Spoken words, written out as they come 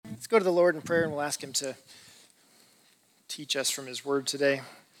Let's go to the Lord in prayer and we'll ask him to teach us from his word today.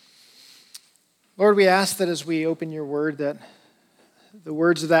 Lord, we ask that as we open your word, that the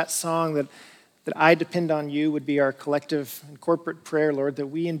words of that song, that I depend on you, would be our collective and corporate prayer, Lord, that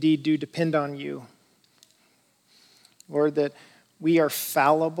we indeed do depend on you. Lord, that we are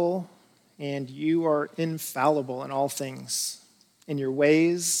fallible and you are infallible in all things, in your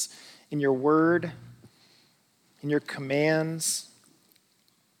ways, in your word, in your commands.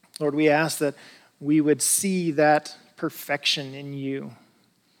 Lord, we ask that we would see that perfection in you,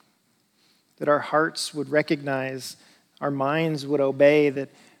 that our hearts would recognize, our minds would obey, that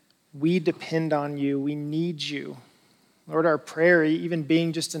we depend on you, we need you. Lord, our prayer, even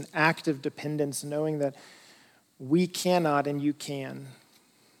being just an act of dependence, knowing that we cannot and you can.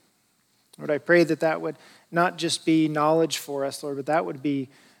 Lord, I pray that that would not just be knowledge for us, Lord, but that would be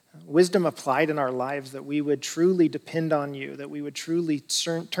wisdom applied in our lives, that we would truly depend on you, that we would truly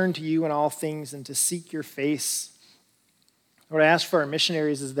turn to you in all things and to seek your face. Lord, I ask for our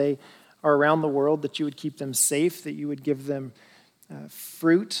missionaries as they are around the world, that you would keep them safe, that you would give them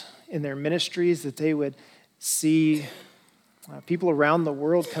fruit in their ministries, that they would see people around the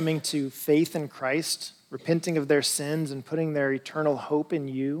world coming to faith in Christ, repenting of their sins and putting their eternal hope in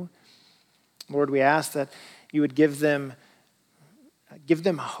you. Lord, we ask that you would give them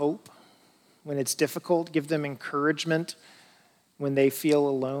hope when it's difficult, give them encouragement when they feel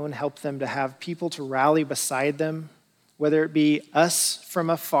alone, help them to have people to rally beside them, whether it be us from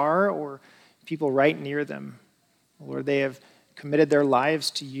afar or people right near them. Lord, they have committed their lives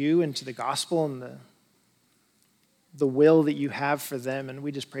to you and to the gospel and the will that you have for them, and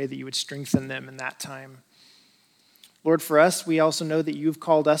we just pray that you would strengthen them in that time. Lord, for us, we also know that you've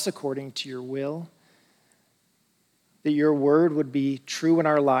called us according to your will, that your word would be true in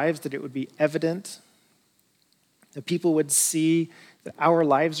our lives, that it would be evident, that people would see that our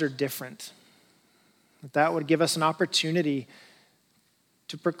lives are different, that would give us an opportunity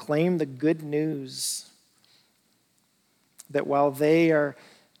to proclaim the good news, that while they are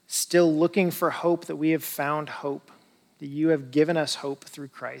still looking for hope, that we have found hope, that you have given us hope through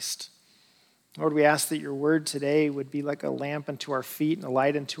Christ. Lord, we ask that your word today would be like a lamp unto our feet and a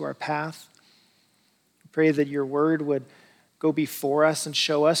light unto our path. Pray that your word would go before us and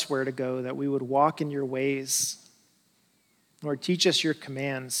show us where to go, that we would walk in your ways. Lord, teach us your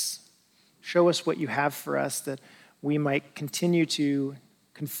commands. Show us what you have for us, that we might continue to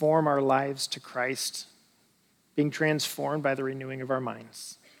conform our lives to Christ, being transformed by the renewing of our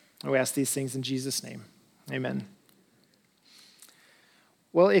minds. And we ask these things in Jesus' name. Amen.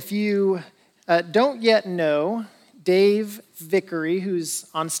 Well, if you don't yet know, Dave Vickery, who's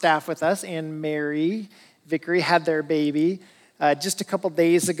on staff with us, and Mary Vickery had their baby just a couple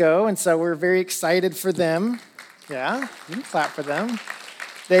days ago, and so we're very excited for them. Yeah, you can clap for them.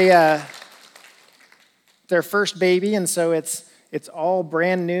 Their first baby, and so it's all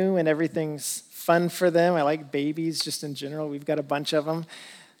brand new and everything's fun for them. I like babies just in general. We've got a bunch of them.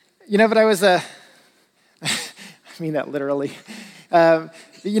 But I mean that literally.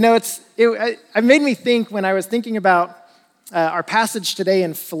 It made me think when I was thinking about our passage today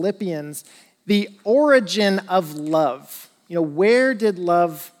in Philippians, the origin of love. Where did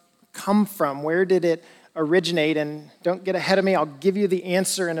love come from? Where did it originate? And don't get ahead of me, I'll give you the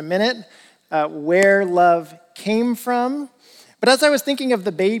answer in a minute, where love came from. But as I was thinking of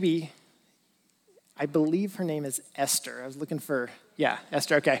the baby, I believe her name is Esther. I was looking for,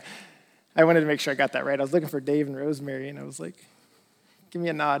 Esther, okay. I wanted to make sure I got that right. I was looking for Dave and Rosemary, and I was like, give me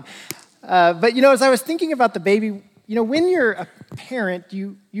a nod. But as I was thinking about the baby, when you're a parent,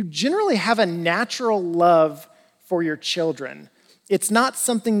 you generally have a natural love for your children. It's not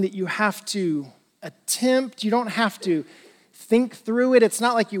something that you have to attempt. You don't have to think through it. It's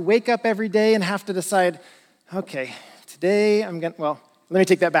not like you wake up every day and have to decide, okay, today let me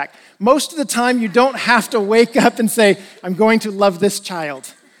take that back. Most of the time, you don't have to wake up and say, I'm going to love this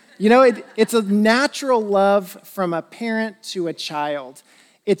child. It's a natural love from a parent to a child.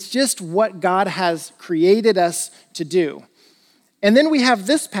 It's just what God has created us to do. And then we have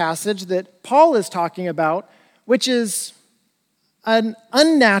this passage that Paul is talking about, which is an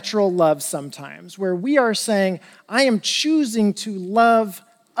unnatural love sometimes, where we are saying, I am choosing to love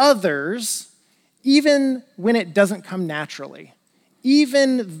others even when it doesn't come naturally,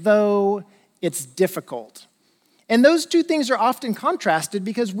 even though it's difficult. And those two things are often contrasted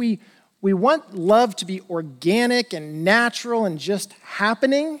because we want love to be organic and natural and just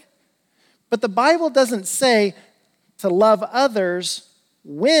happening. But the Bible doesn't say to love others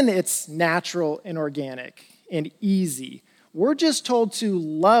when it's natural and organic and easy, We're just told to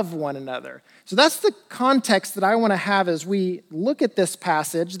love one another. So that's the context that I want to have as we look at this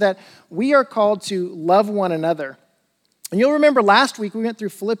passage, that we are called to love one another. And you'll remember last week we went through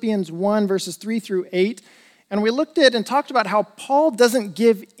Philippians 1, verses 3 through 8, and we looked at and talked about how Paul doesn't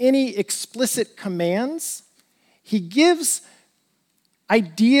give any explicit commands. He gives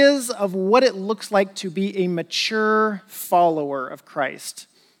ideas of what it looks like to be a mature follower of Christ.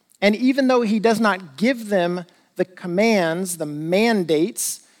 And even though he does not give them the commands, the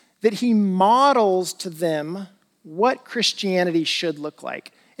mandates, that he models to them what Christianity should look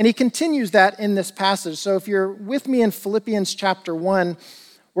like. And he continues that in this passage. So if you're with me in Philippians chapter 1,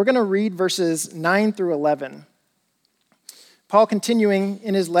 we're going to read verses 9 through 11. Paul, continuing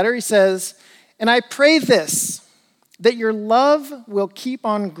in his letter, he says, "And I pray this, that your love will keep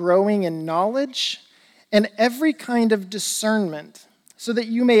on growing in knowledge and every kind of discernment, so that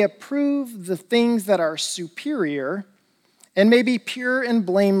you may approve the things that are superior and may be pure and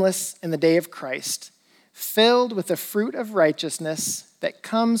blameless in the day of Christ, filled with the fruit of righteousness that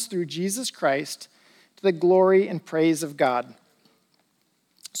comes through Jesus Christ to the glory and praise of God."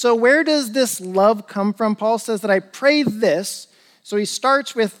 So where does this love come from? Paul says that I pray this. So he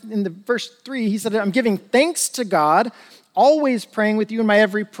starts with, in the verse 3, he said, I'm giving thanks to God, always praying with you in my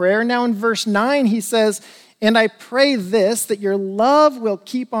every prayer. Now in verse 9, he says, and I pray this, that your love will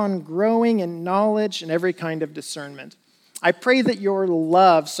keep on growing in knowledge and every kind of discernment. I pray that your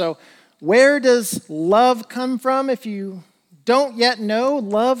love. So where does love come from? If you don't yet know,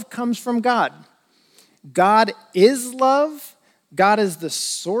 love comes from God. God is love. God is the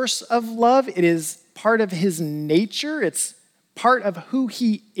source of love. It is part of his nature. It's part of who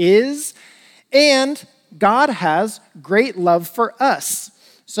he is. And God has great love for us.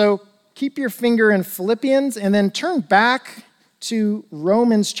 So keep your finger in Philippians and then turn back to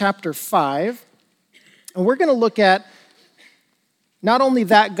Romans chapter 5. And we're going to look at not only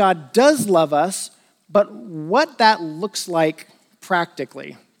that God does love us, but what that looks like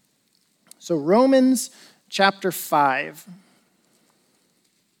practically. So Romans chapter 5.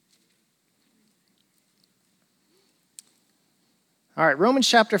 All right, Romans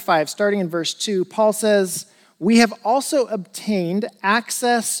chapter 5, starting in verse 2, Paul says, we have also obtained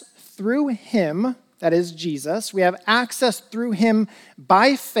access through him, that is Jesus. We have access through him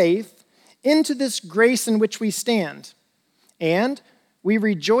by faith into this grace in which we stand. And we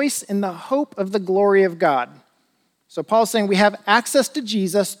rejoice in the hope of the glory of God. So Paul's saying we have access to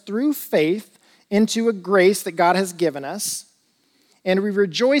Jesus through faith into a grace that God has given us. And we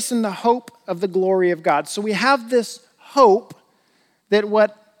rejoice in the hope of the glory of God. So we have this hope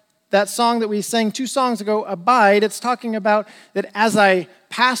that song that we sang 2 songs ago, Abide, it's talking about that as I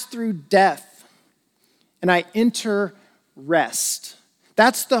pass through death and I enter rest.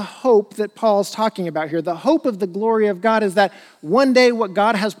 That's the hope that Paul's talking about here. The hope of the glory of God is that one day what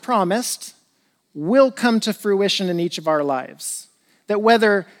God has promised will come to fruition in each of our lives. That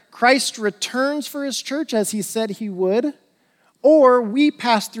whether Christ returns for his church as he said he would, or we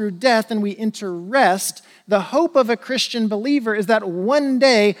pass through death and we enter rest, the hope of a Christian believer is that one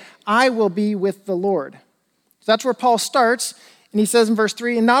day I will be with the Lord. So that's where Paul starts, and he says in verse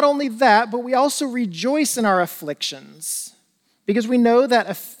 3, and not only that, but we also rejoice in our afflictions, because we know that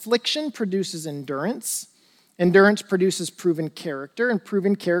affliction produces endurance, endurance produces proven character, and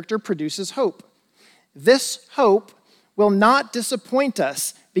proven character produces hope. This hope will not disappoint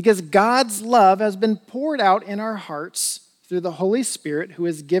us, because God's love has been poured out in our hearts through the Holy Spirit who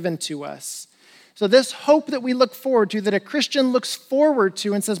is given to us. So this hope that we look forward to, that a Christian looks forward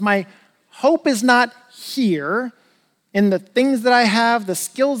to and says, my hope is not here in the things that I have, the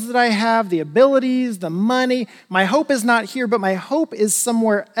skills that I have, the abilities, the money. My hope is not here, but my hope is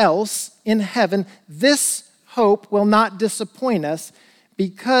somewhere else in heaven. This hope will not disappoint us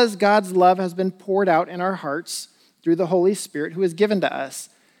because God's love has been poured out in our hearts through the Holy Spirit who is given to us.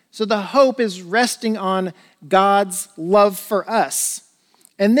 So the hope is resting on God's love for us.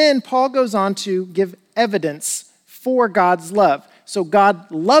 And then Paul goes on to give evidence for God's love. So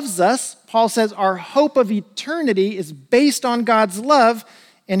God loves us. Paul says our hope of eternity is based on God's love.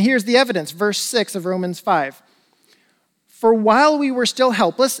 And here's the evidence, verse 6 of Romans 5. For while we were still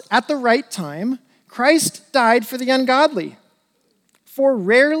helpless, at the right time, Christ died for the ungodly. For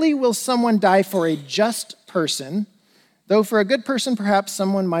rarely will someone die for a just person, though for a good person, perhaps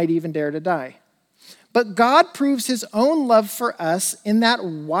someone might even dare to die. But God proves his own love for us in that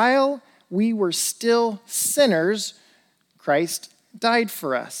while we were still sinners, Christ died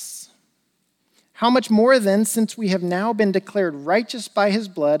for us. How much more then, since we have now been declared righteous by his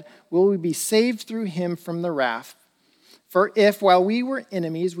blood, will we be saved through him from the wrath? For if, while we were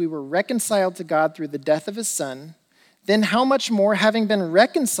enemies, we were reconciled to God through the death of his son, then how much more, having been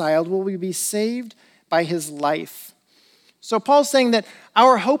reconciled, will we be saved by his life? So Paul's saying that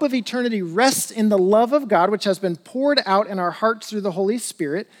our hope of eternity rests in the love of God, which has been poured out in our hearts through the Holy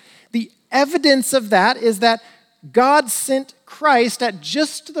Spirit. The evidence of that is that God sent Christ at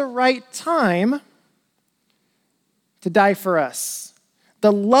just the right time to die for us.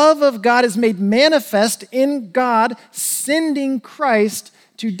 The love of God is made manifest in God sending Christ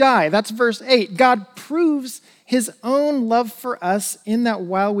to die. That's verse 8. God proves his own love for us in that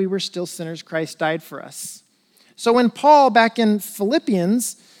while we were still sinners, Christ died for us. So when Paul, back in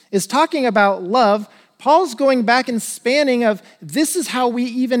Philippians, is talking about love, Paul's going back and spanning of this is how we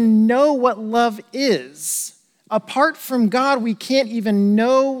even know what love is. Apart from God, we can't even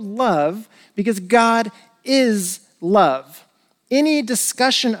know love because God is love. Any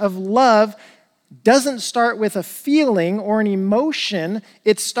discussion of love doesn't start with a feeling or an emotion.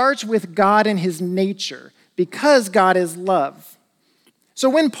 It starts with God and his nature because God is love. So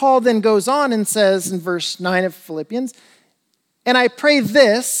when Paul then goes on and says in verse 9 of Philippians, "And I pray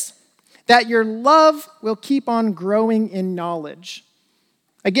this, that your love will keep on growing in knowledge."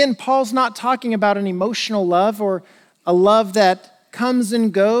 Again, Paul's not talking about an emotional love or a love that comes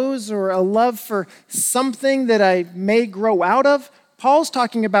and goes or a love for something that I may grow out of. Paul's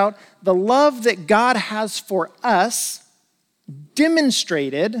talking about the love that God has for us,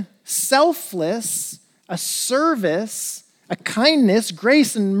 demonstrated, selfless, a service, a kindness,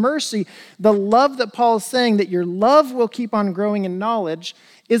 grace, and mercy. The love that Paul is saying that your love will keep on growing in knowledge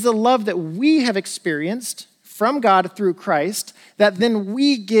is a love that we have experienced from God through Christ that then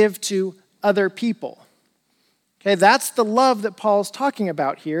we give to other people. Okay, that's the love that Paul's talking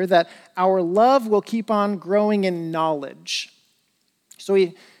about here, that our love will keep on growing in knowledge. So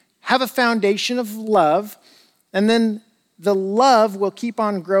we have a foundation of love, and then the love will keep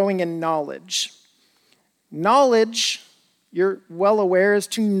on growing in knowledge. Knowledge, you're well aware, is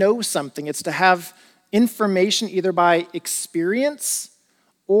to know something. It's to have information either by experience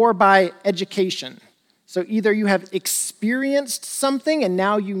or by education. So either you have experienced something and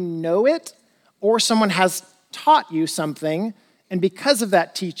now you know it, or someone has taught you something, and because of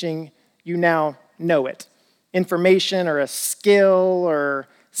that teaching, you now know it. Information or a skill or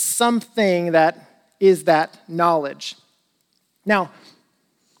something that is that knowledge. Now,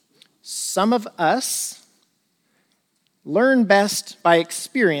 some of us learn best by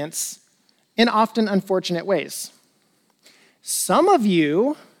experience in often unfortunate ways. Some of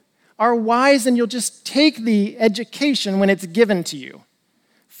you are wise and you'll just take the education when it's given to you.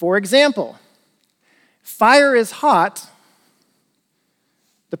 For example, fire is hot.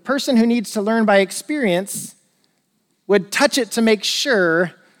 The person who needs to learn by experience would touch it to make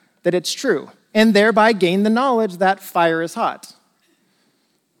sure that it's true and thereby gain the knowledge that fire is hot.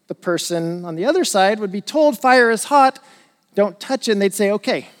 The person on the other side would be told fire is hot, don't touch it, and they'd say,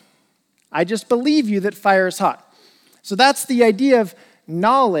 okay, I just believe you that fire is hot. So that's the idea of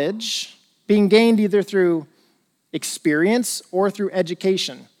knowledge being gained either through experience or through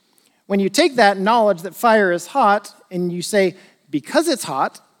education. When you take that knowledge that fire is hot and you say, because it's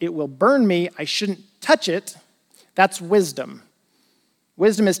hot, it will burn me, I shouldn't touch it, that's wisdom.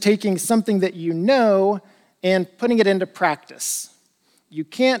 Wisdom is taking something that you know and putting it into practice. You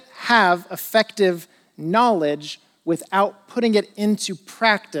can't have effective knowledge without putting it into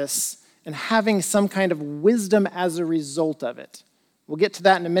practice and having some kind of wisdom as a result of it. We'll get to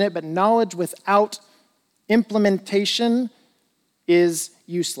that in a minute, but knowledge without implementation is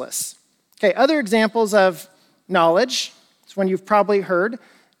useless. Okay, other examples of knowledge, it's one you've probably heard.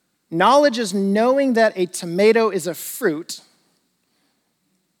 Knowledge is knowing that a tomato is a fruit,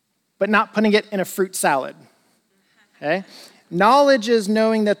 but not putting it in a fruit salad. Okay? Knowledge is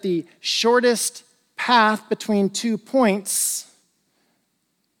knowing that the shortest path between 2 points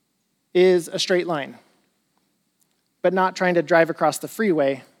is a straight line, but not trying to drive across the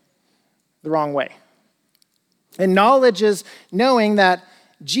freeway the wrong way. And knowledge is knowing that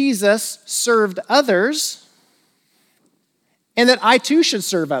Jesus served others and that I too should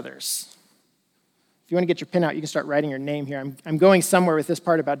serve others. If you want to get your pen out, you can start writing your name here. I'm going somewhere with this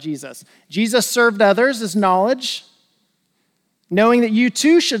part about Jesus. Jesus served others is knowledge. Knowing that you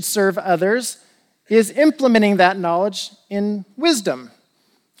too should serve others is implementing that knowledge in wisdom.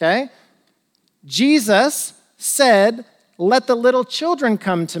 Okay? Jesus said, let the little children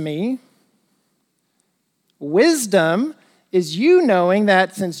come to me. Wisdom is you knowing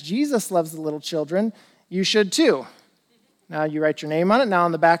that since Jesus loves the little children, you should too. Now you write your name on it, now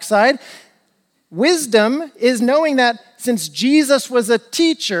on the back side. Wisdom is knowing that since Jesus was a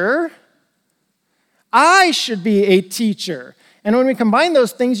teacher, I should be a teacher. And when we combine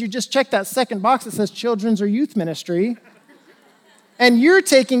those things, you just check that second box that says children's or youth ministry. And you're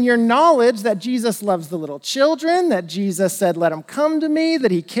taking your knowledge that Jesus loves the little children, that Jesus said, let them come to me,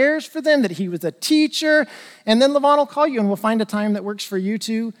 that he cares for them, that he was a teacher. And then Levon will call you and we'll find a time that works for you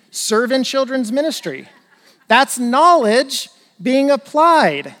to serve in children's ministry. That's knowledge being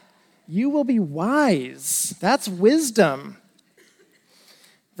applied. You will be wise. That's wisdom.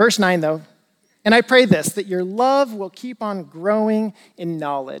 Verse 9, though, and I pray this, that your love will keep on growing in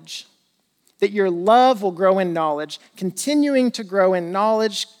knowledge. That your love will grow in knowledge. Continuing to grow in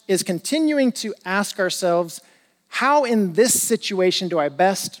knowledge is continuing to ask ourselves, how in this situation do I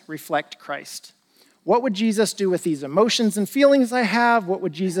best reflect Christ? What would Jesus do with these emotions and feelings I have? What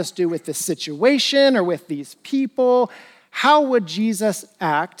would Jesus do with this situation or with these people? How would Jesus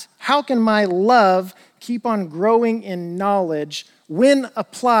act? How can my love keep on growing in knowledge when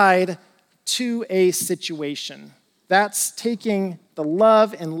applied to a situation? That's taking the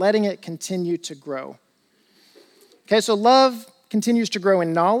love and letting it continue to grow. Okay, so love continues to grow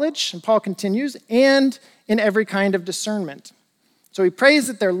in knowledge, and Paul continues, and in every kind of discernment. So he prays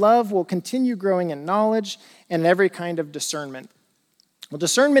that their love will continue growing in knowledge and in every kind of discernment. Well,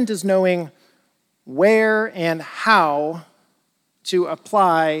 discernment is knowing where and how to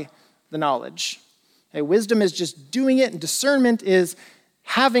apply the knowledge. Okay, wisdom is just doing it, and discernment is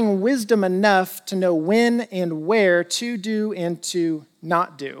having wisdom enough to know when and where to do and to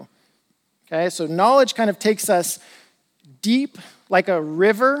not do. Okay, so knowledge kind of takes us deep like a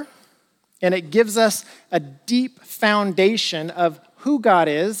river, and it gives us a deep foundation of who God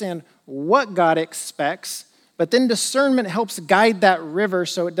is and what God expects. But then discernment helps guide that river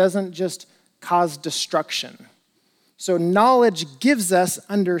so it doesn't just cause destruction. So knowledge gives us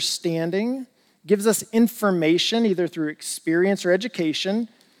understanding, gives us information either through experience or education,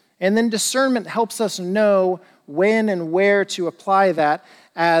 and then discernment helps us know when and where to apply that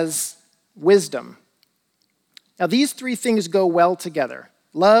as wisdom. Now, these three things go well together: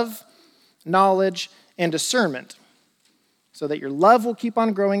 love, knowledge, and discernment, so that your love will keep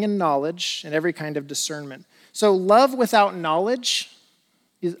on growing in knowledge and every kind of discernment. So love without knowledge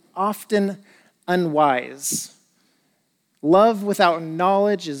is often unwise. Love without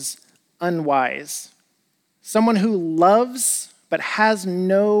knowledge is unwise. Someone who loves but has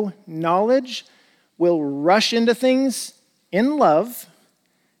no knowledge will rush into things in love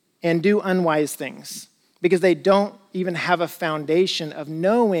and do unwise things because they don't even have a foundation of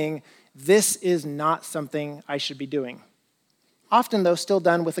knowing this is not something I should be doing. Often, though, still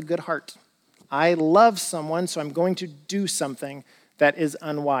done with a good heart. I love someone, so I'm going to do something that is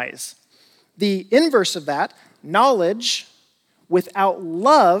unwise. The inverse of that, knowledge without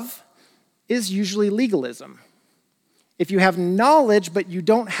love, is usually legalism. If you have knowledge but you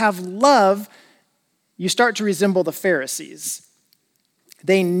don't have love, you start to resemble the Pharisees.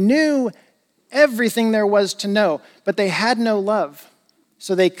 They knew everything there was to know, but they had no love.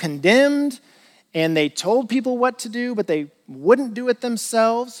 So they condemned and they told people what to do, but they wouldn't do it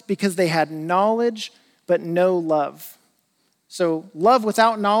themselves because they had knowledge but no love. So love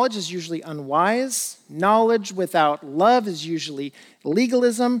without knowledge is usually unwise. Knowledge without love is usually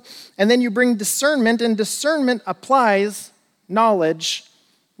legalism. And then you bring discernment, and discernment applies knowledge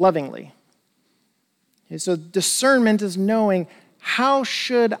lovingly. Okay, so discernment is knowing how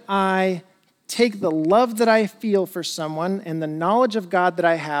should I take the love that I feel for someone and the knowledge of God that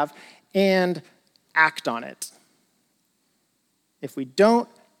I have and act on it. If we don't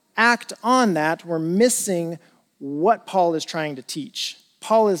act on that, we're missing what Paul is trying to teach.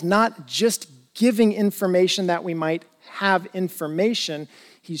 Paul is not just giving information that we might have information.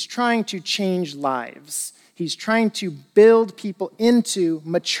 He's trying to change lives. He's trying to build people into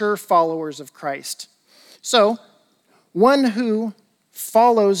mature followers of Christ. So, one who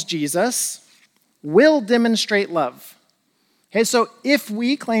follows Jesus will demonstrate love. Okay, so if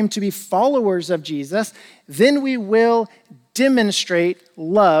we claim to be followers of Jesus, then we will demonstrate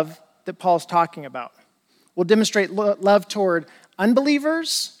love that Paul's talking about. We'll demonstrate love toward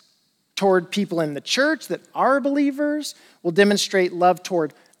unbelievers, toward people in the church that are believers. We'll demonstrate love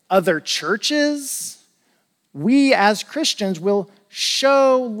toward other churches. We as Christians will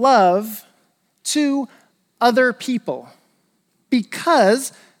show love to other people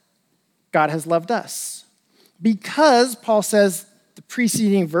because God has loved us. Because, Paul says, the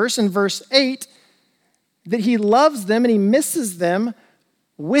preceding verse, in verse 8, that he loves them and he misses them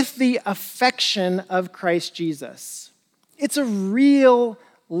with the affection of Christ Jesus. It's a real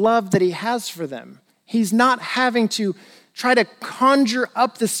love that he has for them. He's not having to try to conjure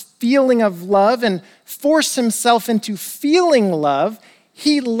up this feeling of love and force himself into feeling love.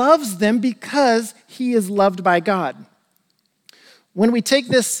 He loves them because he is loved by God. when we take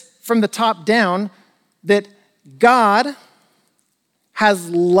this from the top down, that God has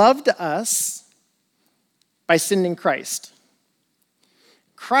loved us by sending Christ.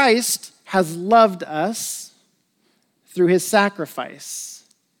 Christ has loved us through his sacrifice.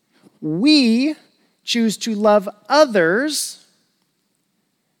 We choose to love others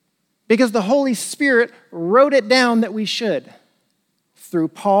because the Holy Spirit wrote it down that we should. Through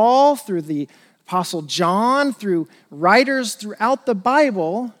Paul, through the Apostle John, through writers throughout the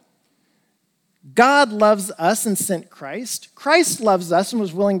Bible, God loves us and sent Christ. Christ loves us and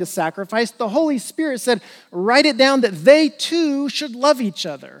was willing to sacrifice. The Holy Spirit said, write it down that they too should love each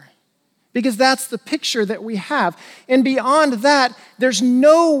other. Because that's the picture that we have. And beyond that, there's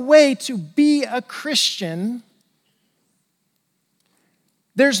no way to be a Christian.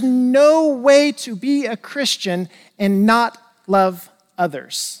 There's no way to be a Christian and not love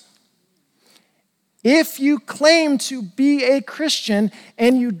others. If you claim to be a Christian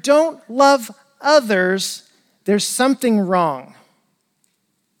and you don't love others, there's something wrong.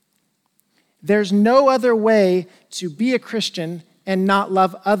 There's no other way to be a Christian and not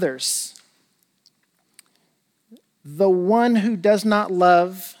love others. The one who does not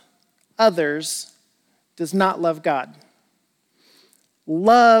love others does not love God.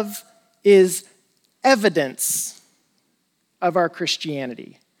 Love is evidence of our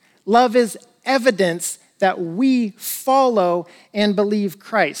Christianity. Love is evidence that we follow and believe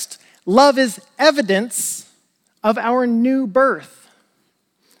Christ. Love is evidence of our new birth.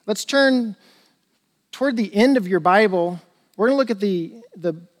 Let's turn toward the end of your Bible. We're going to look at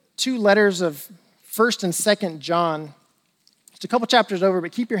the two letters of 1st and 2nd John. Just a couple chapters over,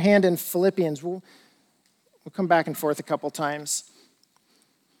 but keep your hand in Philippians. We'll come back and forth a couple times.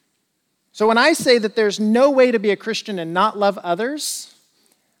 So when I say that there's no way to be a Christian and not love others,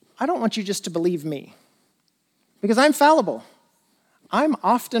 I don't want you just to believe me, because I'm fallible. I'm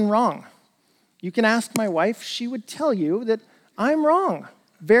often wrong. You can ask my wife. She would tell you that I'm wrong.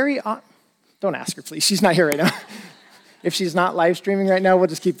 Don't ask her, please. She's not here right now. If she's not live streaming right now, we'll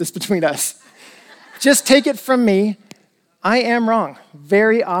just keep this between us. Just take it from me. I am wrong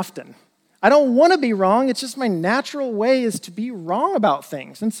very often. I don't want to be wrong. It's just my natural way is to be wrong about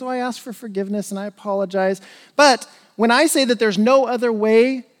things. And so I ask for forgiveness and I apologize. But when I say that there's no other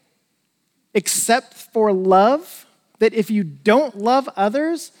way except for love, that if you don't love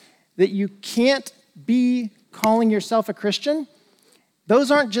others, that you can't be calling yourself a Christian,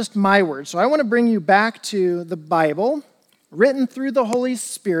 those aren't just my words. So I want to bring you back to the Bible, written through the Holy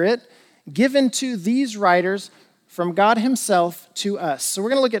Spirit, given to these writers from God himself to us. So we're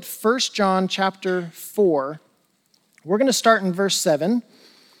going to look at 1 John chapter 4. We're going to start in verse 7,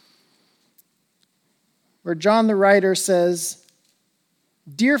 where John the writer says,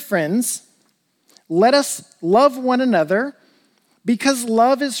 "Dear friends, let us love one another, because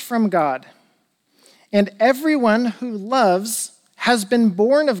love is from God. And everyone who loves has been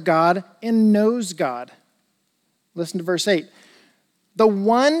born of God and knows God." Listen to verse 8. "The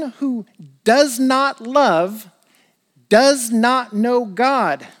one who does not love does not know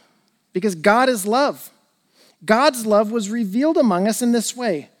God, because God is love. God's love was revealed among us in this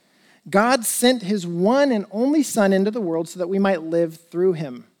way. God sent his one and only Son into the world so that we might live through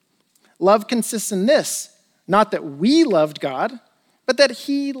him. Love consists in this, not that we loved God, but that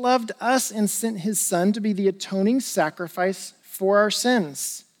he loved us and sent his Son to be the atoning sacrifice for our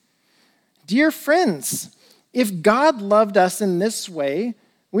sins. Dear friends, if God loved us in this way,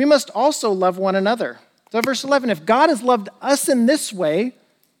 we must also love one another." So verse 11, if God has loved us in this way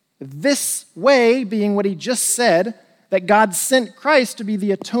being what he just said, that God sent Christ to be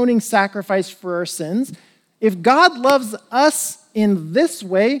the atoning sacrifice for our sins, if God loves us in this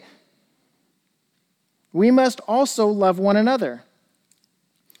way, we must also love one another.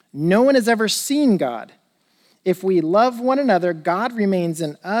 No one has ever seen God. If we love one another, God remains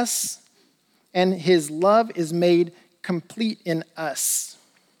in us, and his love is made complete in us.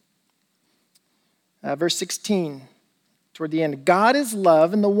 Verse 16, toward the end. God is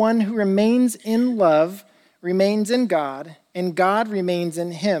love, and the one who remains in love remains in God, and God remains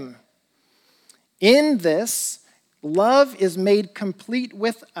in him. In this, love is made complete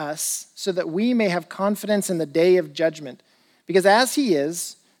with us, so that we may have confidence in the day of judgment. Because as he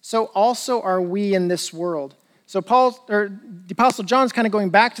is, so also are we in this world. So the Apostle John's kind of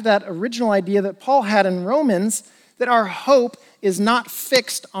going back to that original idea that Paul had in Romans, that our hope is not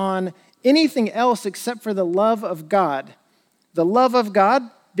fixed on anything else except for the love of God. The love of God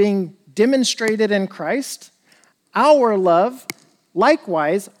being demonstrated in Christ, our love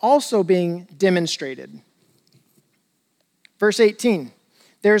likewise also being demonstrated. Verse 18,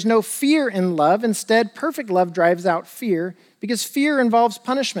 There's no fear in love. Instead, perfect love drives out fear because fear involves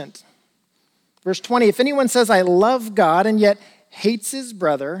punishment. Verse 20, if anyone says, I love God and yet hates his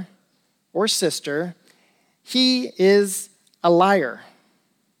brother or sister, he is a liar.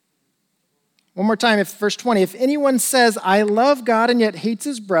 One more time, verse 20, if anyone says, I love God and yet hates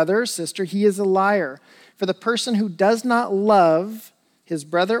his brother or sister, he is a liar. For the person who does not love his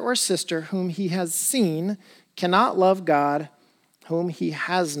brother or sister whom he has seen cannot love God whom he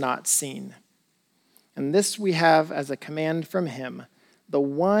has not seen. And this we have as a command from him. The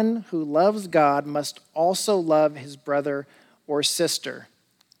one who loves God must also love his brother or sister.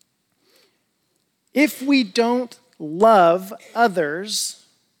 If we don't love others,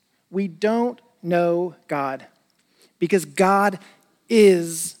 we don't know God, because God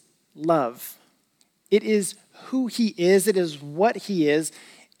is love. It is who he is, it is what he is,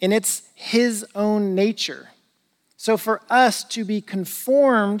 and it's his own nature. So for us to be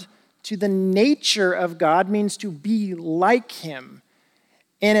conformed to the nature of God means to be like him.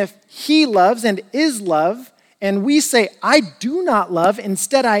 And if he loves and is love, and we say, I do not love,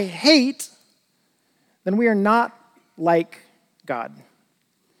 instead I hate, then we are not like God.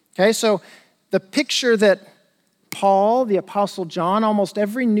 Okay, so the picture that Paul, the Apostle John, almost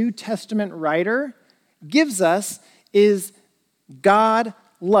every New Testament writer gives us is God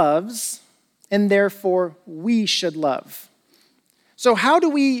loves, and therefore we should love. So how do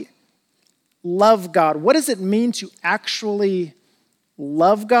we love God? What does it mean to actually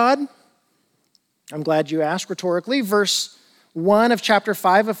love God? I'm glad you asked rhetorically. Verse 1 of chapter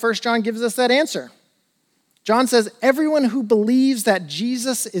 5 of 1 John gives us that answer. John says, everyone who believes that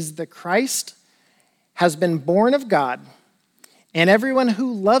Jesus is the Christ has been born of God, and everyone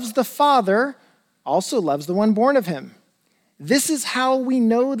who loves the Father also loves the one born of him. This is how we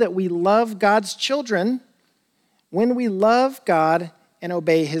know that we love God's children, when we love God and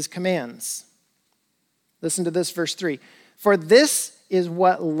obey his commands. Listen to this, verse 3. For this is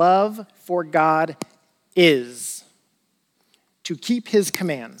what love for God is, to keep his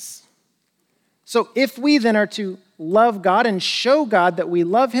commands. So if we then are to love God and show God that we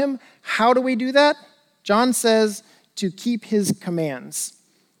love him, how do we do that? John says to keep his commands.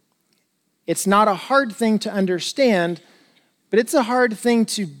 It's not a hard thing to understand, but it's a hard thing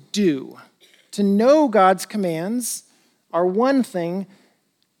to do. To know God's commands are one thing.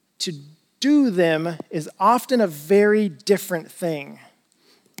 To do them is often a very different thing.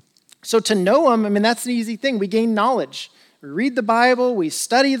 So to know them, that's an easy thing. We gain knowledge. We read the Bible, we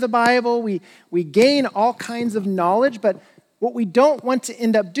study the Bible, we gain all kinds of knowledge, but what we don't want to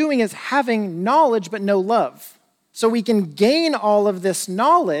end up doing is having knowledge but no love. So we can gain all of this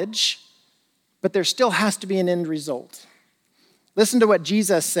knowledge, but there still has to be an end result. Listen to what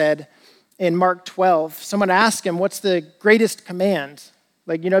Jesus said in Mark 12. Someone asked him, what's the greatest command?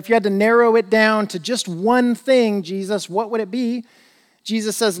 If you had to narrow it down to just one thing, Jesus, what would it be?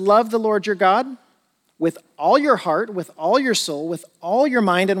 Jesus says, love the Lord your God with all your heart, with all your soul, with all your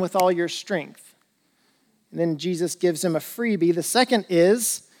mind, and with all your strength. And then Jesus gives him a freebie. The second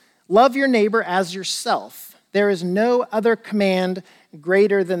is, love your neighbor as yourself. There is no other command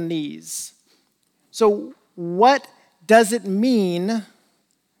greater than these. So what does it mean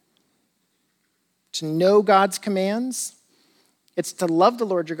to know God's commands? It's to love the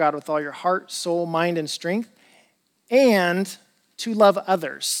Lord your God with all your heart, soul, mind, and strength, and to love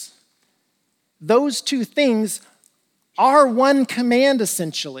others. Those two things are one command,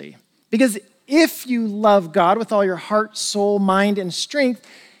 essentially. Because if you love God with all your heart, soul, mind, and strength,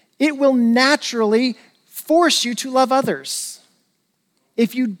 it will naturally force you to love others.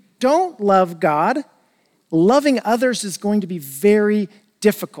 If you don't love God, loving others is going to be very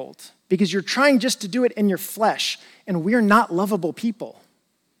difficult because you're trying just to do it in your flesh, and we're not lovable people.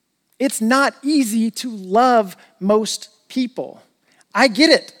 It's not easy to love most people. I get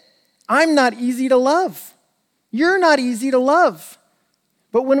it. I'm not easy to love. You're not easy to love.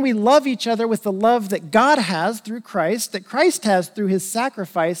 But when we love each other with the love that God has through Christ, that Christ has through his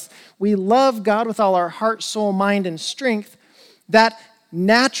sacrifice, we love God with all our heart, soul, mind, and strength, that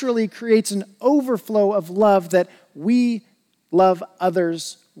naturally creates an overflow of love that we love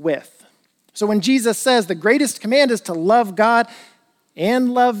others with. So when Jesus says the greatest command is to love God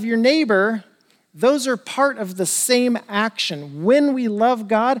and love your neighbor, those are part of the same action. When we love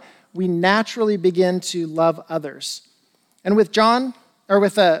God, we naturally begin to love others. And with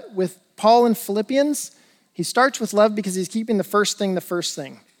Paul in Philippians, he starts with love because he's keeping the first thing,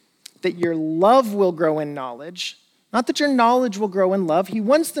 that your love will grow in knowledge, not that your knowledge will grow in love. He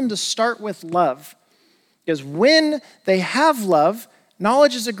wants them to start with love, because when they have love,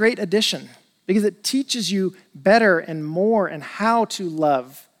 knowledge is a great addition, because it teaches you better and more and how to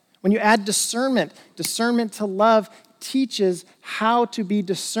love. When you add discernment to love teaches how to be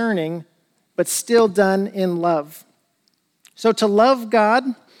discerning, but still done in love. So to love God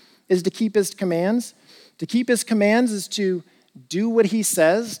is to keep his commands. To keep his commands is to do what he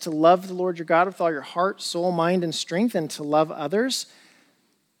says, to love the Lord your God with all your heart, soul, mind, and strength, and to love others.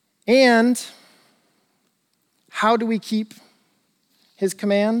 And how do we keep his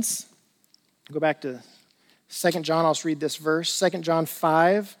commands? Go back to 2 John. I'll just read this verse. 2 John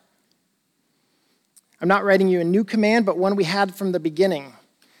 5. I'm not writing you a new command, but one we had from the beginning,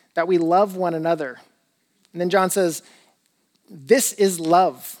 that we love one another. And then John says, this is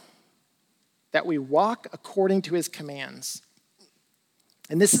love, that we walk according to his commands.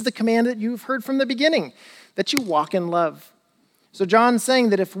 And this is the command that you've heard from the beginning, that you walk in love. So John's saying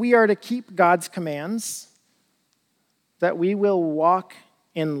that if we are to keep God's commands, that we will walk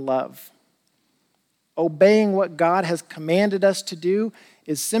in love. Obeying what God has commanded us to do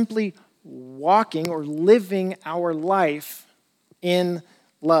is simply walking or living our life in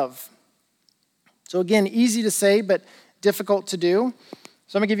love. So again, easy to say, but difficult to do.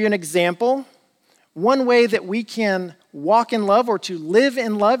 So I'm going to give you an example. One way that we can walk in love or to live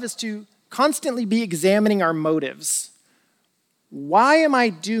in love is to constantly be examining our motives. Why am I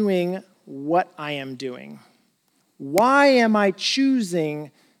doing what I am doing? Why am I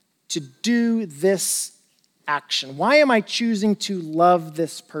choosing to do this action? Why am I choosing to love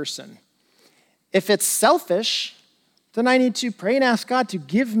this person? If it's selfish, then I need to pray and ask God to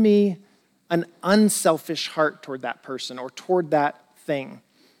give me an unselfish heart toward that person or toward that thing.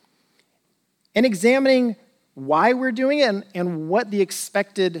 And examining why we're doing it and what the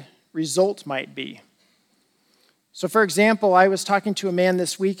expected result might be. So for example, I was talking to a man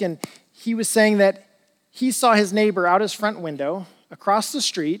this week, and he was saying that he saw his neighbor out his front window across the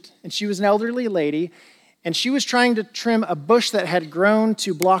street, and she was an elderly lady, and she was trying to trim a bush that had grown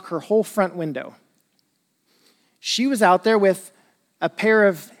to block her whole front window. She was out there with a pair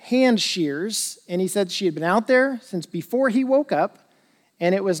of hand shears, and he said she had been out there since before he woke up,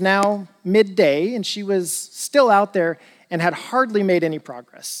 and it was now midday, and she was still out there and had hardly made any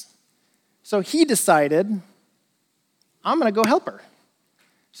progress. So he decided, I'm going to go help her.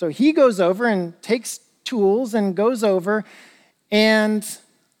 So he goes over and takes tools and goes over and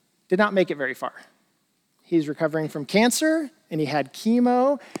did not make it very far. He's recovering from cancer, and he had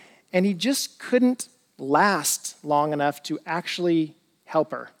chemo, and he just couldn't last long enough to actually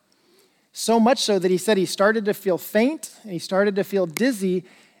help her. So much so that he said he started to feel faint, and he started to feel dizzy,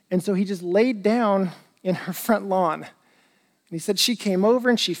 and so he just laid down in her front lawn. And he said she came over,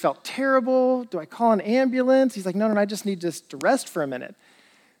 and she felt terrible. Do I call an ambulance? He's like, no, I just need to rest for a minute.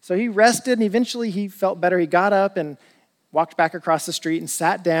 So he rested, and eventually he felt better. He got up and walked back across the street and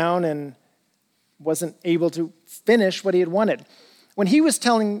sat down and wasn't able to finish what he had wanted. When he was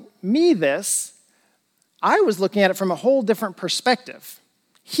telling me this, I was looking at it from a whole different perspective.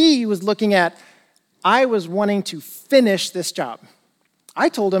 He was looking at, I was wanting to finish this job. I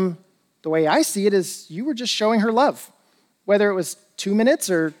told him, the way I see it is you were just showing her love. Whether it was 2 minutes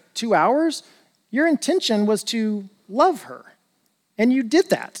or 2 hours, your intention was to love her. And you did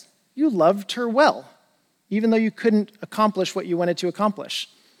that. You loved her well, even though you couldn't accomplish what you wanted to accomplish.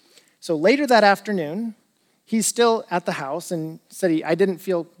 So later that afternoon, he's still at the house and said I didn't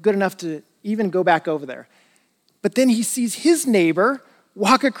feel good enough to even go back over there. But then he sees his neighbor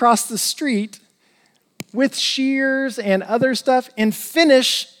walk across the street with shears and other stuff and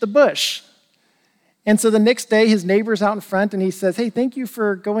finish the bush. And so the next day, his neighbor's out in front, and he says, hey, thank you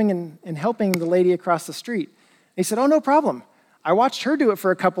for going and helping the lady across the street. And he said, oh, no problem. I watched her do it for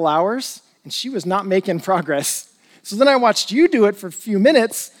a couple hours, and she was not making progress. So then I watched you do it for a few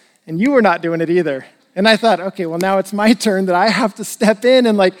minutes, and you were not doing it either. And I thought, okay, well, now it's my turn that I have to step in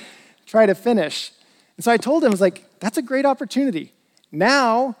and try to finish. And so I told him, I was like, that's a great opportunity.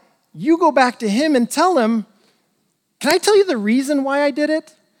 Now you go back to him and tell him, can I tell you the reason why I did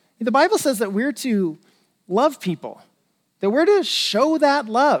it? The Bible says that we're to love people, that we're to show that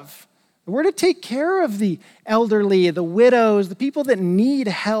love. We're to take care of the elderly, the widows, the people that need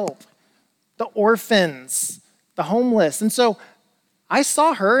help, the orphans, the homeless. And so I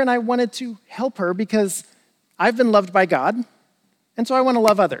saw her and I wanted to help her because I've been loved by God, and so I want to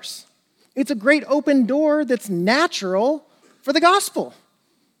love others. It's a great open door that's natural for the gospel.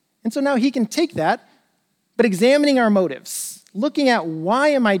 And so now he can take that, but examining our motives, looking at why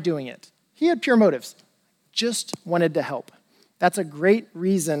am I doing it? He had pure motives, just wanted to help. That's a great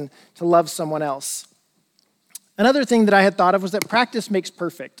reason to love someone else. Another thing that I had thought of was that practice makes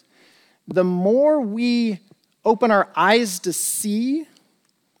perfect. The more we open our eyes to see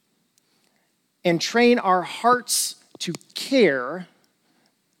and train our hearts to care,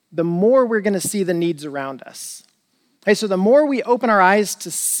 the more we're going to see the needs around us. Okay, so the more we open our eyes to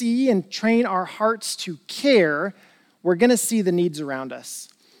see and train our hearts to care, we're going to see the needs around us.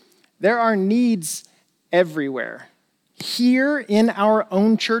 There are needs everywhere. Here in our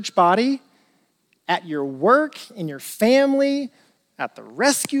own church body, at your work, in your family, at the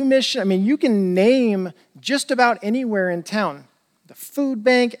rescue mission. I mean, you can name just about anywhere in town. The food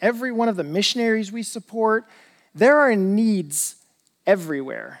bank, every one of the missionaries we support. There are needs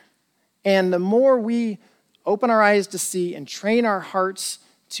everywhere. And the more we open our eyes to see and train our hearts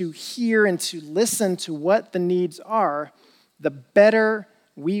to hear and to listen to what the needs are, the better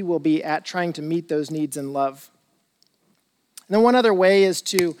we will be at trying to meet those needs in love. And then one other way is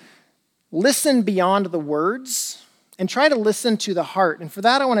to listen beyond the words and try to listen to the heart. And for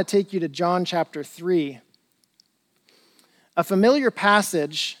that, I want to take you to John chapter 3, a familiar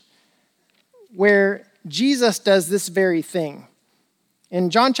passage where Jesus does this very thing. In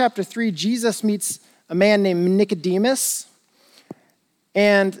John chapter 3, Jesus meets a man named Nicodemus,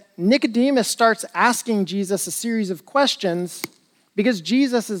 and Nicodemus starts asking Jesus a series of questions because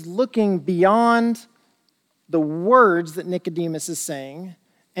Jesus is looking beyond the words that Nicodemus is saying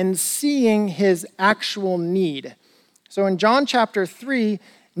and seeing his actual need. So in John chapter 3,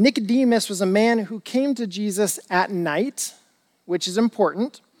 Nicodemus was a man who came to Jesus at night, which is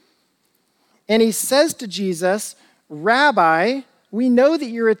important. And he says to Jesus, "Rabbi, we know that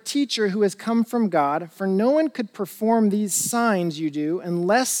you're a teacher who has come from God, for no one could perform these signs you do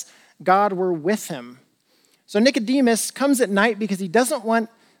unless God were with him." So Nicodemus comes at night because he doesn't want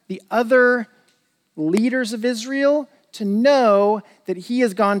the other leaders of Israel to know that he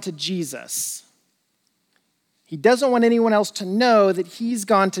has gone to Jesus. He doesn't want anyone else to know that he's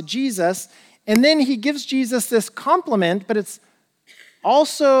gone to Jesus. And then he gives Jesus this compliment, but it's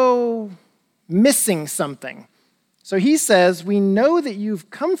also missing something. So he says, "We know that you've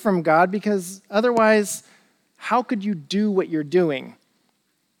come from God because otherwise, how could you do what you're doing?"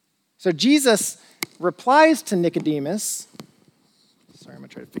 So Jesus replies to Nicodemus. Sorry, I'm going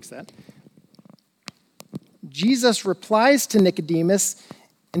to try to fix that. Jesus replies to Nicodemus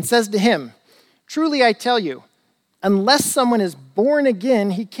and says to him, "Truly I tell you, unless someone is born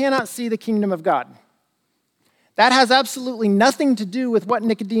again, he cannot see the kingdom of God." That has absolutely nothing to do with what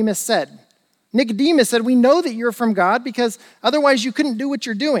Nicodemus said. Nicodemus said, "We know that you're from God because otherwise you couldn't do what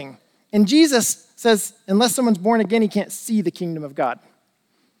you're doing." And Jesus says, unless someone's born again, he can't see the kingdom of God.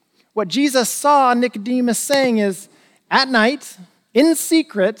 What Jesus saw Nicodemus saying is, at night, in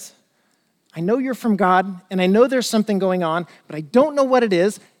secret, I know you're from God, and I know there's something going on, but I don't know what it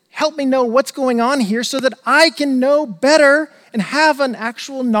is. Help me know what's going on here so that I can know better and have an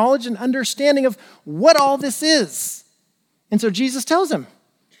actual knowledge and understanding of what all this is. And so Jesus tells him,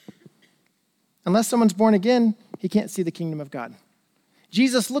 unless someone's born again, he can't see the kingdom of God.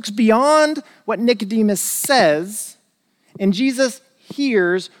 Jesus looks beyond what Nicodemus says, and Jesus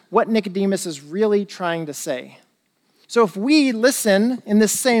hears what Nicodemus is really trying to say. So if we listen in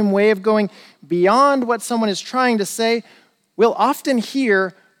this same way of going beyond what someone is trying to say, we'll often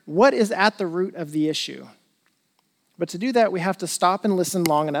hear what is at the root of the issue. But to do that, we have to stop and listen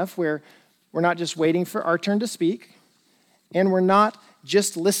long enough where we're not just waiting for our turn to speak, and we're not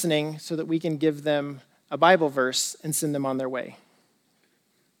just listening so that we can give them a Bible verse and send them on their way.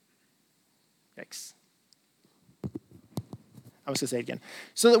 Yikes. I was going to say it again.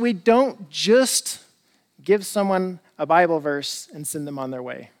 So that we don't just give someone a Bible verse and send them on their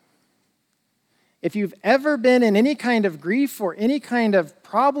way. If you've ever been in any kind of grief or any kind of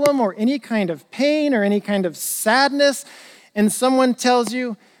problem or any kind of pain or any kind of sadness, and someone tells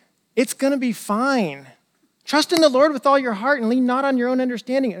you, it's going to be fine. Trust in the Lord with all your heart and lean not on your own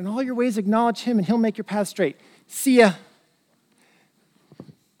understanding. In all your ways acknowledge him and he'll make your path straight. See ya.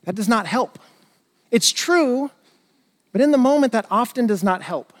 That does not help. It's true, but in the moment that often does not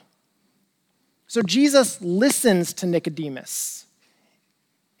help. So Jesus listens to Nicodemus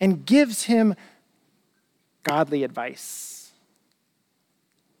and gives him godly advice.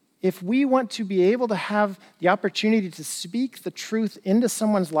 If we want to be able to have the opportunity to speak the truth into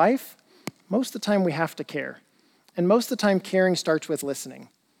someone's life, most of the time we have to care. And most of the time caring starts with listening.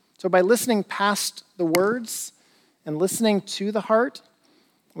 So by listening past the words and listening to the heart,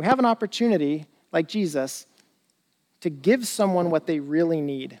 we have an opportunity, like Jesus, to give someone what they really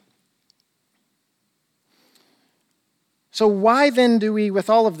need. So why then do we, with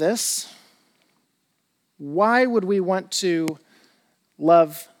all of this, why would we want to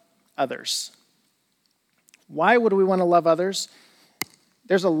love others? Why would we want to love others?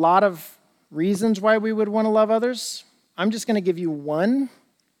 There's a lot of reasons why we would want to love others. I'm just going to give you one,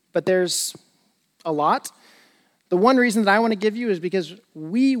 but there's a lot. The one reason that I want to give you is because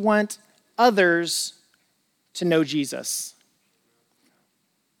we want others to know Jesus.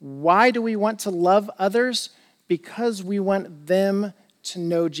 Why do we want to love others? Because we want them to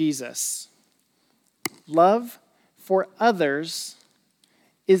know Jesus. Love for others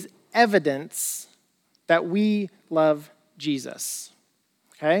is evidence that we love Jesus.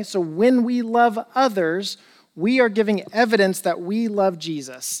 Okay? So when we love others, we are giving evidence that we love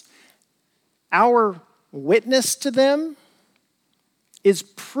Jesus. Our witness to them is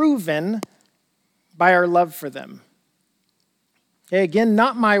proven by our love for them. Okay, again,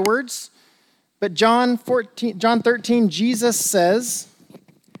 not my words, but John 13, Jesus says,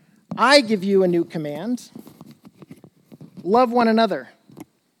 I give you a new command. Love one another.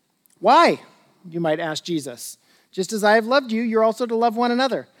 Why? You might ask Jesus. Just as I have loved you, you're also to love one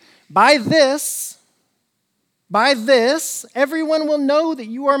another. By this, everyone will know that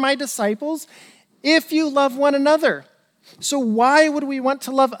you are my disciples if you love one another. So why would we want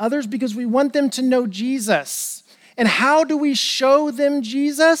to love others? Because we want them to know Jesus. And how do we show them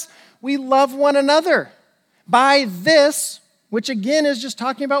Jesus? We love one another. By this, which again is just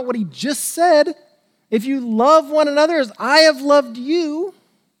talking about what he just said, if you love one another as I have loved you,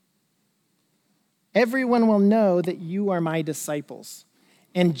 everyone will know that you are my disciples.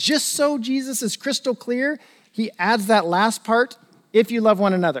 And just so Jesus is crystal clear, he adds that last part, if you love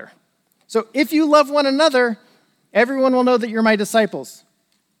one another. So if you love one another, everyone will know that you're my disciples.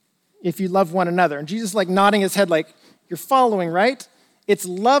 If you love one another. And Jesus nodding his head like, you're following, right? It's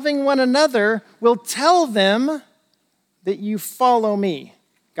loving one another will tell them that you follow me.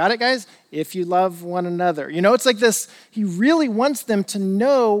 Got it, guys? If you love one another. It's like this, he really wants them to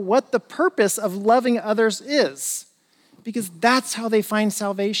know what the purpose of loving others is. Because that's how they find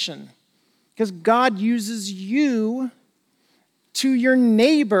salvation. Because God uses you to your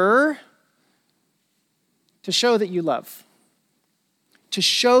neighbor to show that you love. To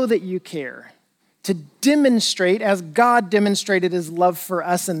show that you care, to demonstrate, as God demonstrated his love for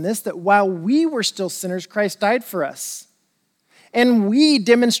us in this, that while we were still sinners, Christ died for us. And we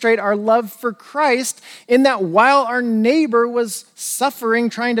demonstrate our love for Christ in that while our neighbor was suffering,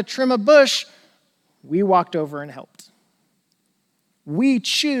 trying to trim a bush, we walked over and helped. We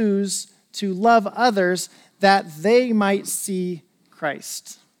choose to love others that they might see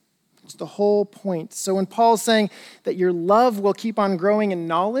Christ. It's the whole point. So when Paul's saying that your love will keep on growing in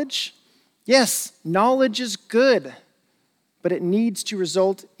knowledge, yes, knowledge is good, but it needs to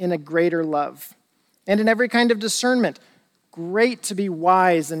result in a greater love. And in every kind of discernment, great to be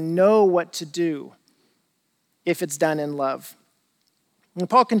wise and know what to do if it's done in love. And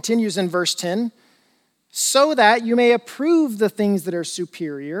Paul continues in verse 10, so that you may approve the things that are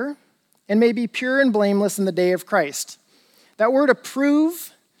superior and may be pure and blameless in the day of Christ. That word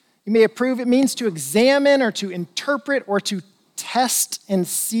approve, you may approve, it means to examine or to interpret or to test and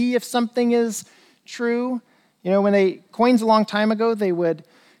see if something is true. When coins a long time ago, they would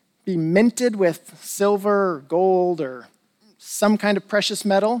be minted with silver or gold or some kind of precious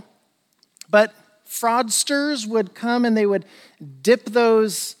metal. But fraudsters would come and they would dip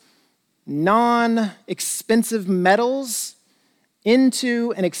those non-expensive metals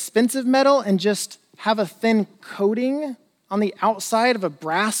into an expensive metal and just have a thin coating on the outside of a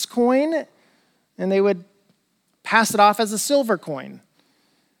brass coin, and they would pass it off as a silver coin.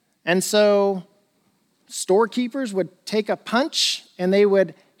 And so storekeepers would take a punch and they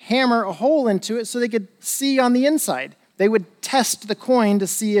would hammer a hole into it so they could see on the inside. They would test the coin to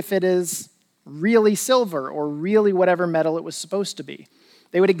see if it is really silver or really whatever metal it was supposed to be.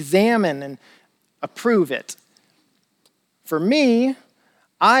 They would examine and approve it. For me,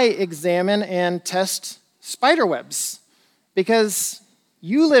 I examine and test spider webs because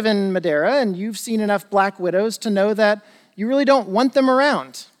you live in Madeira and you've seen enough black widows to know that you really don't want them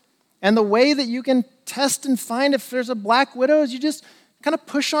around. And the way that you can test and find if there's a black widow is you just kind of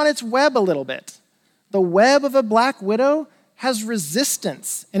push on its web a little bit. The web of a black widow has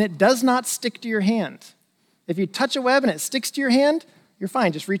resistance and it does not stick to your hand. If you touch a web and it sticks to your hand, you're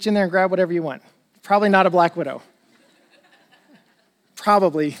fine. Just reach in there and grab whatever you want. Probably not a black widow.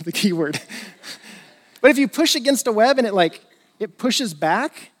 Probably the key word. But if you push against a web and it pushes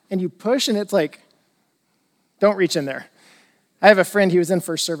back and you push and it's don't reach in there. I have a friend, he was in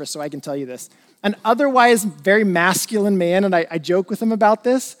first service, so I can tell you this. An otherwise very masculine man, and I joke with him about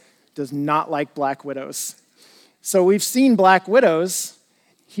this, does not like black widows. So we've seen black widows.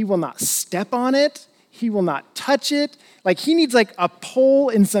 He will not step on it. He will not touch it. He needs a pole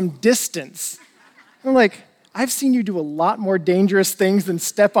in some distance. I'm I've seen you do a lot more dangerous things than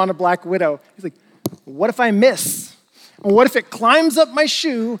step on a black widow. He's what if I miss? And what if it climbs up my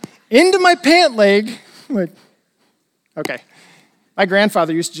shoe into my pant leg. I'm like, okay. My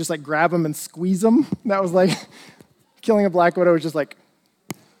grandfather used to just like grab them and squeeze them. That was like, killing a black widow was just like,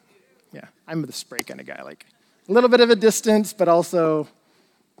 yeah, I'm the spray kind of guy. Like a little bit of a distance, but also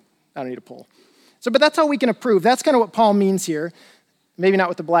I don't need to pull. But that's how we can approve. That's kind of what Paul means here. Maybe not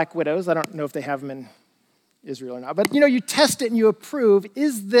with the black widows. I don't know if they have them in Israel or not. But, you test it and you approve.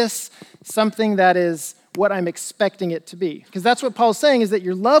 Is this something that is what I'm expecting it to be? Because that's what Paul's saying, is that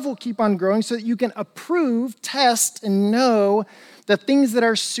your love will keep on growing so that you can approve, test, and know the things that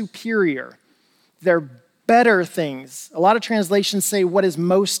are superior. They're better things. A lot of translations say what is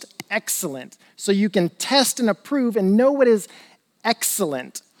most excellent. So you can test and approve and know what is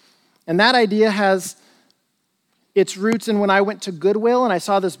excellent. And that idea has its roots in when I went to Goodwill and I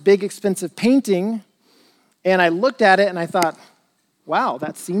saw this big expensive painting and I looked at it and I thought, wow,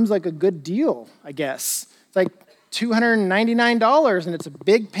 that seems like a good deal, I guess. It's like $299 and it's a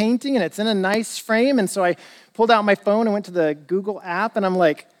big painting and it's in a nice frame. And so I pulled out my phone and went to the Google app and I'm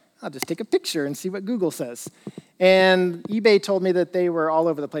like, I'll just take a picture and see what Google says. And eBay told me that they were all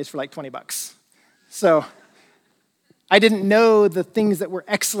over the place for like $20. So I didn't know the things that were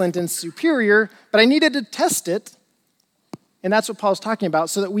excellent and superior, but I needed to test it. And that's what Paul's talking about,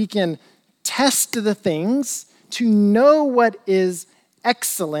 so that we can test the things to know what is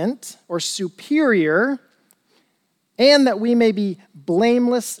excellent or superior, and that we may be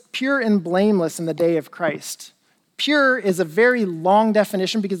blameless, pure and blameless in the day of Christ. Pure is a very long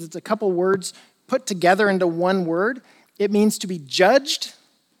definition because it's a couple words put together into one word. It means to be judged.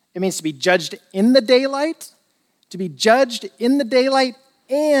 It means to be judged in the daylight, to be judged in the daylight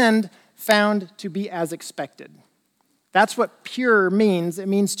and found to be as expected. That's what pure means. It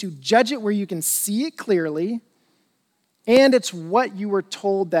means to judge it where you can see it clearly, and it's what you were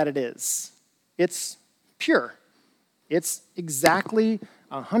told that it is. It's pure. It's exactly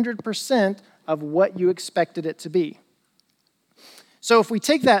 100% of what you expected it to be. So if we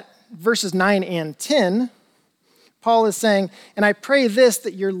take that verses 9 and 10, Paul is saying, and I pray this,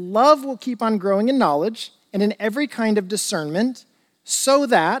 that your love will keep on growing in knowledge and in every kind of discernment, so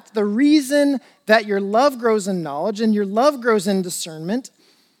that the reason that your love grows in knowledge and your love grows in discernment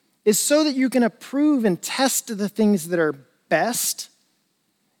is so that you can approve and test the things that are best,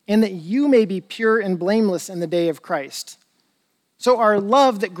 and that you may be pure and blameless in the day of Christ. So our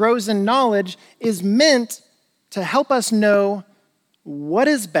love that grows in knowledge is meant to help us know what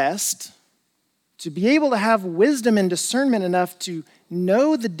is best, to be able to have wisdom and discernment enough to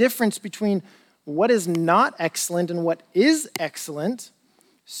know the difference between what is not excellent and what is excellent,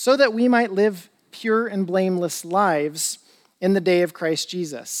 so that we might live pure and blameless lives in the day of Christ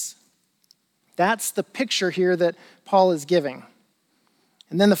Jesus. That's the picture here that Paul is giving.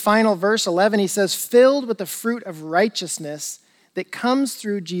 And then the final verse, 11, he says, filled with the fruit of righteousness that comes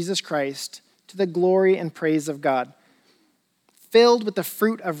through Jesus Christ to the glory and praise of God. Filled with the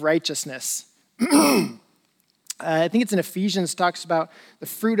fruit of righteousness. I think it's in Ephesians, talks about the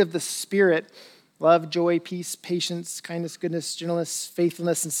fruit of the Spirit: love, joy, peace, patience, kindness, goodness, gentleness,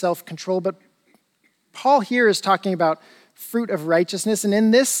 faithfulness, and self-control. But Paul here is talking about fruit of righteousness. And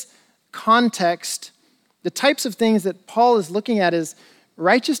in this context, the types of things that Paul is looking at is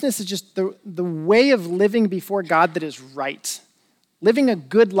righteousness is just the way of living before God that is right. Living a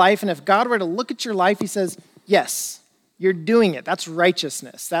good life. And if God were to look at your life, he says, yes, you're doing it. That's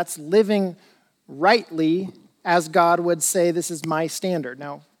righteousness. That's living rightly as God would say, this is my standard.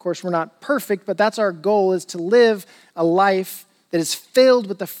 Now, of course, we're not perfect, but that's our goal, is to live a life that is filled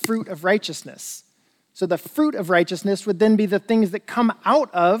with the fruit of righteousness. So the fruit of righteousness would then be the things that come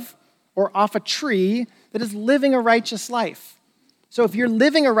out of or off a tree that is living a righteous life. So if you're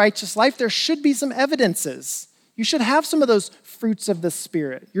living a righteous life, there should be some evidences. You should have some of those fruits of the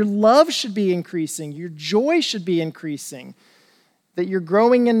Spirit. Your love should be increasing. Your joy should be increasing. That you're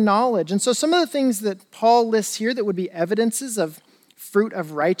growing in knowledge. And so some of the things that Paul lists here that would be evidences of fruit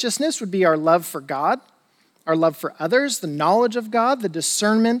of righteousness would be our love for God, our love for others, the knowledge of God, the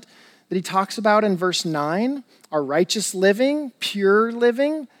discernment that he talks about in verse 9, our righteous living, pure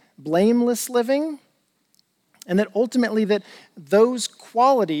living, blameless living, and that ultimately that those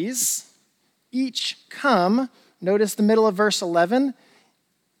qualities each come, notice the middle of verse 11,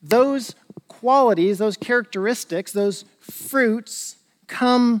 those qualities, those characteristics, those fruits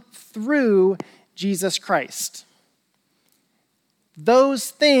come through Jesus Christ. Those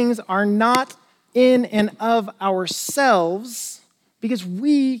things are not in and of ourselves because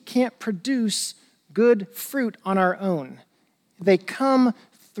we can't produce good fruit on our own. They come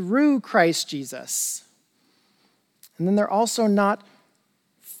through Christ Jesus. And then they're also not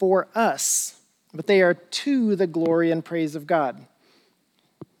for us, but they are to the glory and praise of God.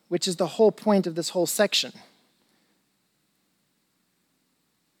 which is the whole point of this whole section.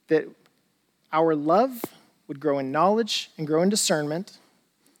 That our love would grow in knowledge and grow in discernment,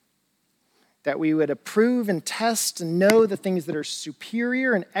 that we would approve and test and know the things that are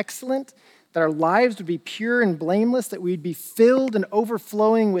superior and excellent, that our lives would be pure and blameless, that we'd be filled and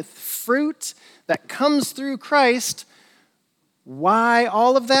overflowing with fruit that comes through Christ. Why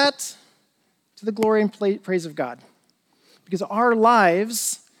all of that? To the glory and praise of God. Because our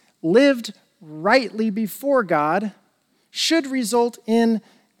lives, lived rightly before God, should result in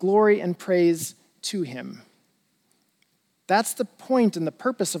glory and praise to him. That's the point and the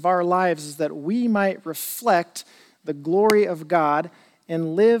purpose of our lives, is that we might reflect the glory of God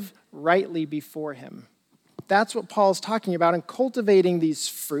and live rightly before him. That's what Paul's talking about, and cultivating these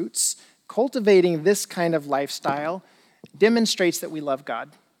fruits, cultivating this kind of lifestyle demonstrates that we love God.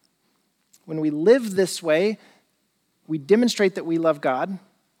 When we live this way, we demonstrate that we love God,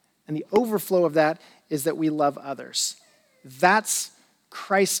 and the overflow of that is that we love others. That's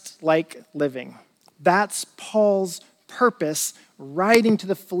Christ-like living. That's Paul's purpose writing to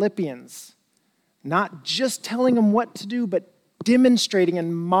the Philippians. Not just telling them what to do, but demonstrating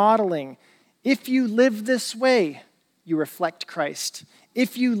and modeling. If you live this way, you reflect Christ.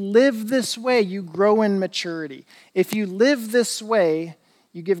 If you live this way, you grow in maturity. If you live this way,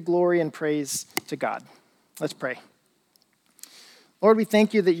 you give glory and praise to God. Let's pray. Lord, we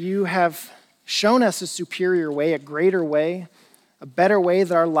thank you that you have shown us a superior way, a greater way, a better way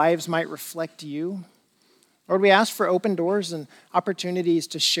that our lives might reflect you. Lord, we ask for open doors and opportunities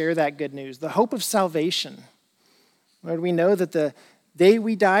to share that good news, the hope of salvation. Lord, we know that the day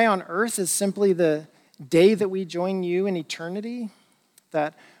we die on earth is simply the day that we join you in eternity,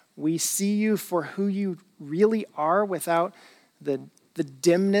 that we see you for who you really are without the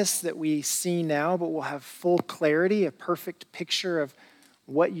dimness that we see now, but we'll have full clarity, a perfect picture of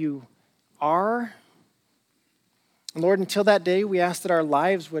what you are. And Lord, until that day, we ask that our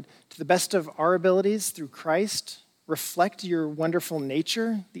lives would, to the best of our abilities through Christ, reflect your wonderful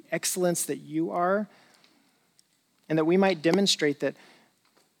nature, the excellence that you are, and that we might demonstrate that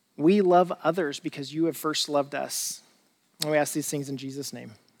we love others because you have first loved us. And we ask these things in Jesus'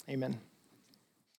 name. Amen.